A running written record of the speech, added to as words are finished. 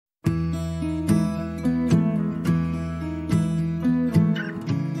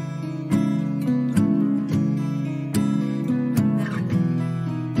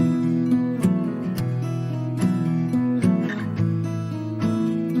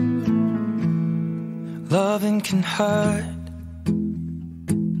Loving can hurt.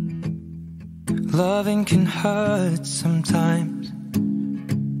 Loving can hurt sometimes,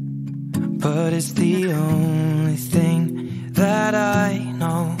 but it's the only thing that I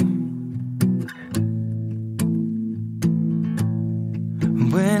know.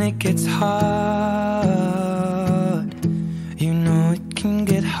 When it gets hard, you know it can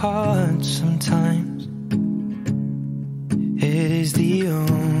get hard sometimes. It is the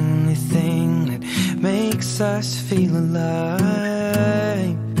only thing that makes us feel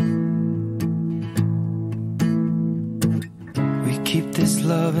alive. We keep this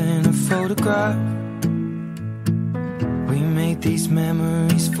love in a photograph. We make these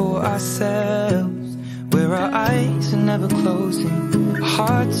memories for ourselves, where our eyes are never closing, our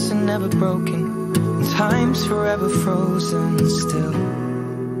hearts are never broken, and time's forever frozen still.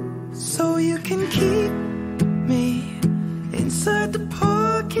 So you can keep me inside the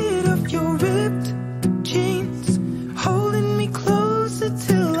pocket of your ripped jeans, holding me closer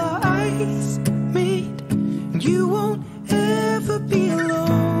till our eyes meet. You won't ever be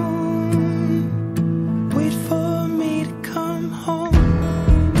alone. Wait for me to come home.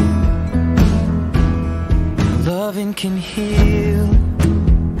 Loving can heal.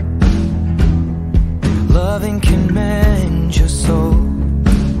 Loving can mend your soul.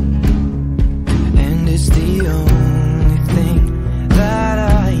 And it's the only thing that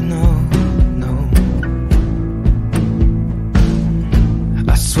I know.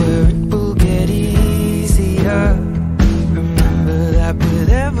 I swear it will get easier. Remember that with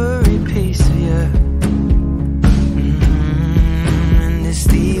every piece of you. And it's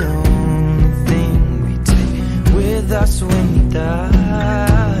the only thing we take with us when you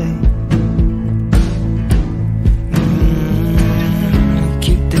die.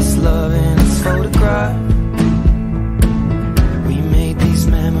 Keep this love in its photograph. We made these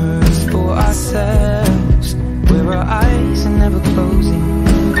memories for ourselves, where our eyes are never closing,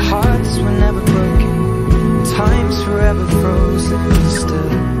 our hearts were never broken, time's forever frozen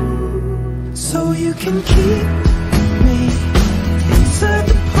still. So you can keep me inside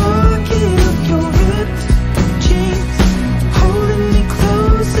the pocket of your ripped jeans, holding me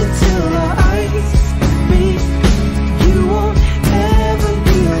closer till our eyes meet. You won't ever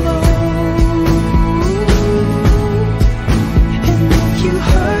be alone. And if you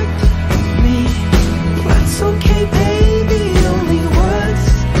hurt me, that's okay, baby. Only words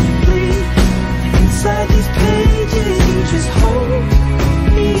bleed inside these pages. You just hold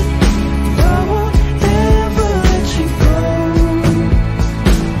me. I won't ever let you go.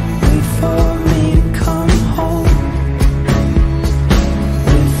 Wait for me to come home.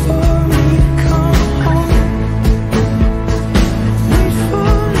 Wait for me to come home. Wait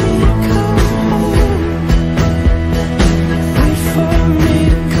for me to come home. Wait for me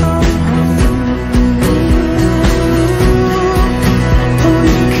to come home. Oh,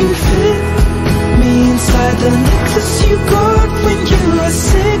 you can fit me inside the necklace you got when you were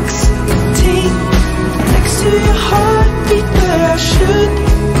 16, next to your heartbeat where I should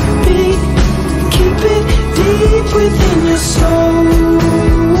be. Keep it deep within your soul.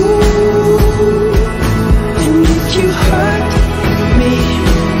 And if you hurt me,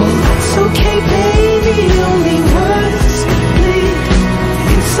 well, that's okay, baby. Only words bleed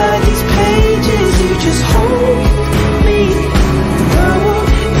inside these pages. You just hold me. I won't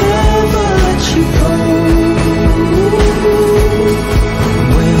ever let you go.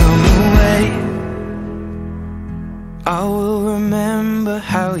 When I'm away, I will remember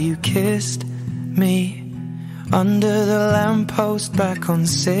how you kissed me under the lamppost back on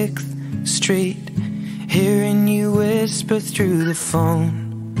 6th Street, hearing you whisper through the phone.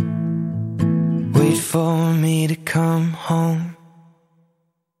 Wait for me to come home.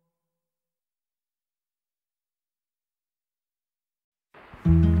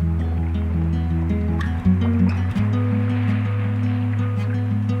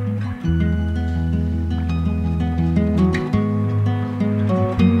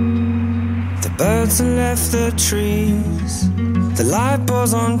 The birds have left the trees, the light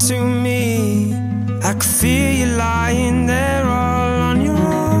pours onto me. I could feel you lying there all on your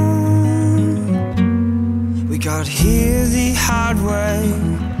own. We got here the hard way,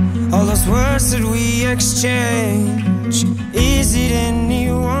 all those words that we exchange. Is it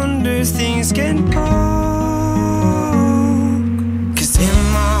any wonder things get broke? 'Cause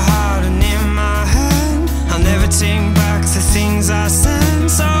in my heart and in my hand, I'll never take back the things I said.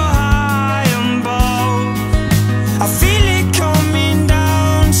 So high and bold, I feel it coming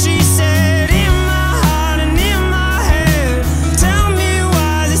down. She said, in my heart and in my head, tell me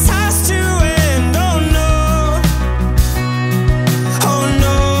why this has to end. Oh no, oh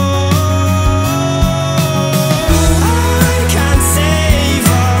no.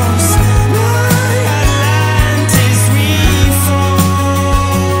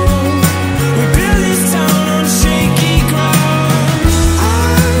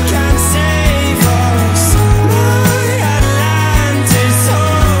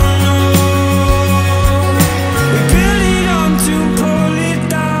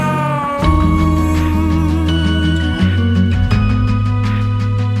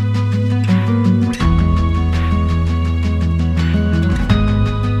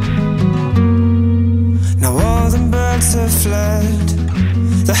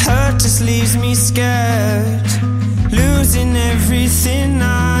 me scared, losing everything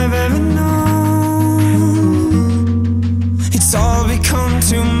I've ever known. It's all become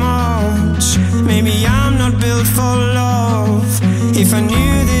too much. Maybe I'm not built for love. If I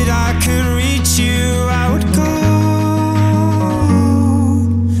knew that I could reach you, I would go.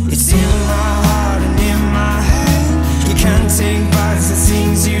 It's in my heart and in my head. You can't take back the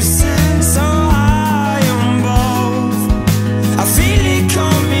things you said. So high on both, I feel it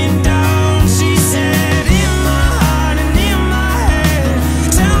coming down. She said, in my heart and in my head,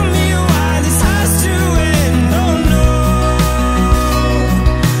 tell me why this has to end. Oh no,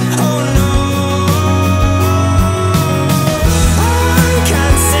 oh no, I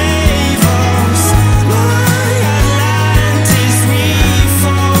can't save us. My Atlantis, we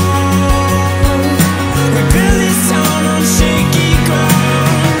fall. We build this town on shaky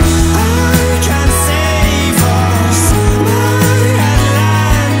ground. I can't save us. My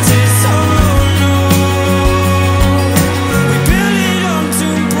Atlantis, oh no. We build it up to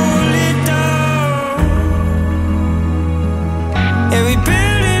pull it down. Yeah, we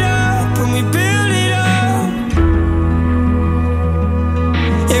build it up and we build it up.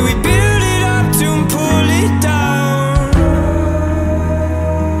 Yeah, we build it up to pull it down.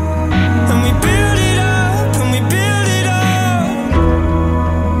 And we build it up and we build it up.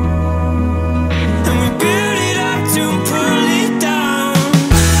 And we build it up to pull it down.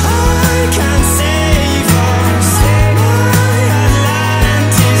 I can't save us. My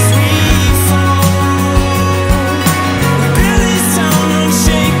Atlantis, we fall. We build this town on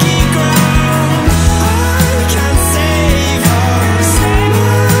shaky ground. I can't save us.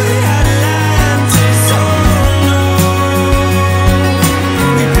 My Atlantis, oh no.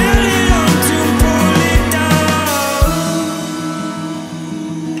 We build it up to pull it down.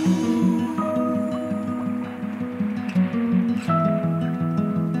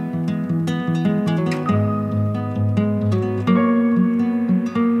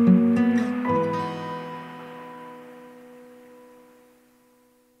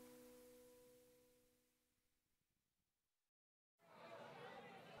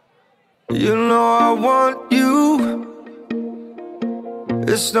 You know I want you.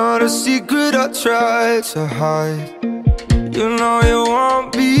 It's not a secret I try to hide. You know you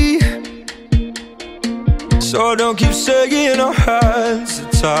want me, so don't keep saying our hands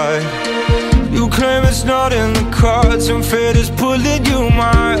are tied. You claim it's not in the cards, and fate is pulling you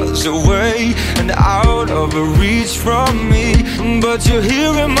miles away and out of reach from me. But you're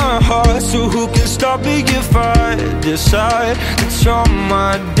here in my heart, so who can stop me if I decide that you're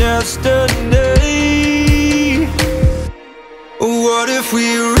my destiny? What if we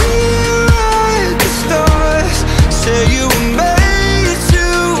rewrite the stars? Say you were made to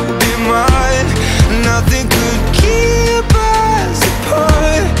be mine. Nothing could keep us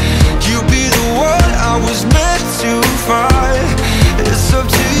apart. You'd be the one I was meant to find. It's up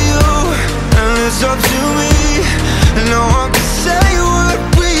to you and it's up to me. No one can say what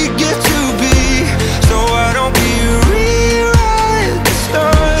we get to be. So why don't we rewrite the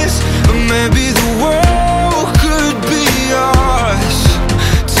stars? Maybe the world could be ours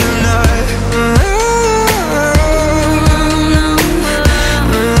tonight.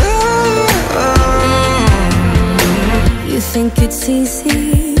 You think it's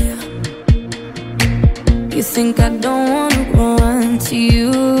easy? You think I don't wanna run to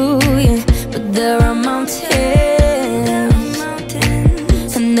you, yeah. But there are mountains,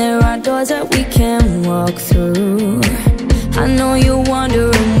 and there are doors that we can walk through. I know you're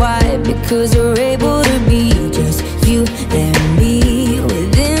wondering why, because you're able to be just you and me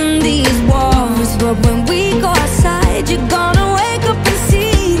within these walls. But when we go outside, you're gonna wake up and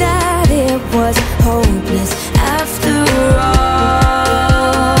see that it was hopeless after all.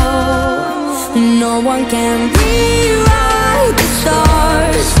 No one can rewrite the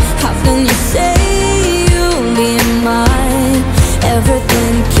stars. How can you say you'll be mine?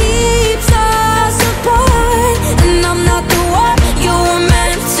 Everything keeps us apart, and I'm not the one you were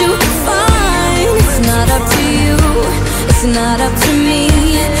meant to find. It's not up to you, it's not up to me,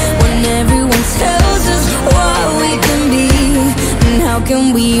 when everyone tells us what we can be. And how can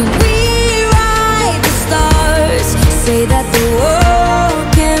we rewrite the stars? Say that the world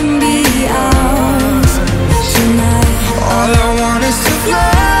can be ours tonight. All I want is to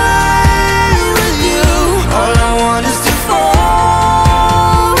fly with you. All I want is to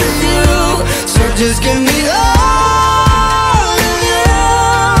fall with you. So just give me all of you.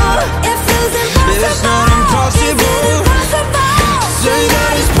 It feels impossible. It's not impossible. Say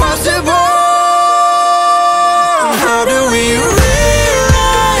that it's possible. How do we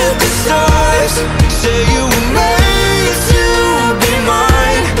rewrite the stars? Say you were made to be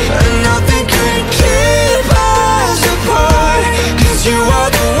mine, and nothing can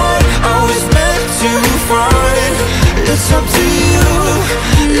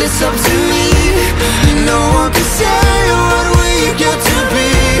it's up to me. No one can say what we get to be.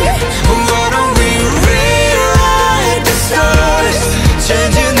 Why don't we rewrite the stars,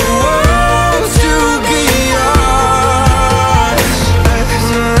 changing the world to be ours.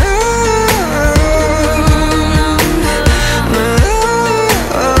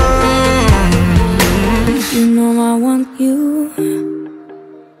 You know I want you.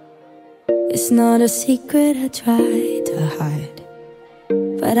 It's not a secret I try to hide,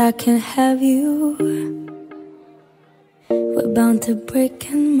 but I can't have you. We're bound to break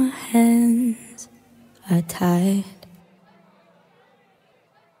and my hands are tied.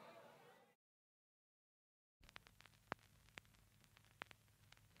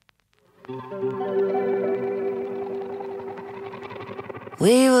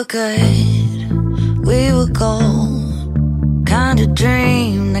 We were good, we were gold, kind of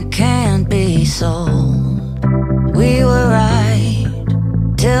dream that can't be sold. We were right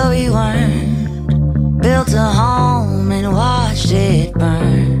till we weren't, built a home and watched it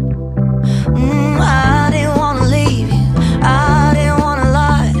burn. I didn't wanna leave you, I didn't wanna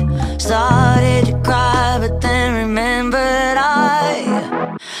lie. Started to cry but then remembered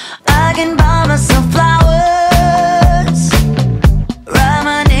I can buy myself flowers, write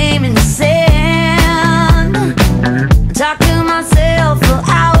my name in the sand, talk to myself for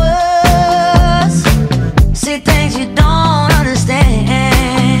hours, see things you don't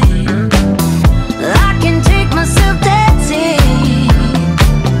understand. I can take myself dancing,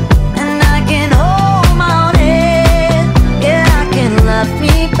 and I can hold my own head. Yeah, I can love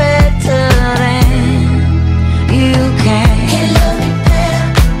me better than you can. Can love me better,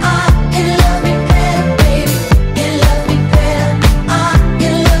 I can love me better, baby. Can love me better, I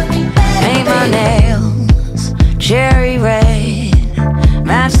can love me better. Paint my nails cherry red,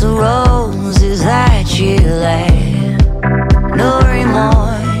 match the roses that you laid. No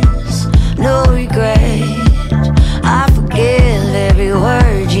remorse, no regret, I forgive every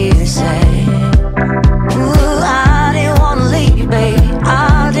word you say. Ooh, I didn't wanna leave you, baby,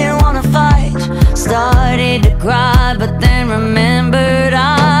 I didn't wanna fight. Started to cry but then remembered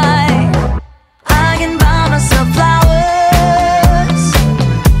I can buy myself flowers,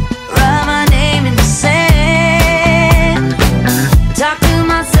 write my name in the sand, talk to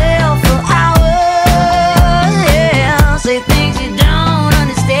myself for hours, yeah, say things you don't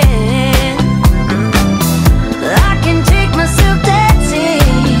understand. I can take myself dancing,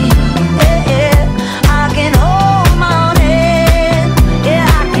 yeah, I can hold my own head. Yeah,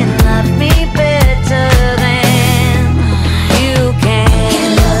 I can love me better than you can.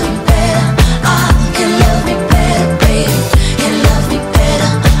 Can love me better, I can love me better, baby. Can love me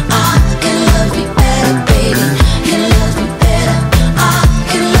better, I can love me better, baby. Can love me better, I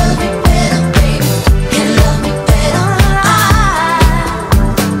can love me better, baby. Can love me better,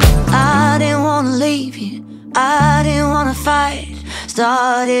 I didn't wanna leave you, I didn't wanna fight.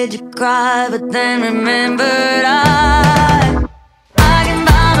 Started to cry but then remembered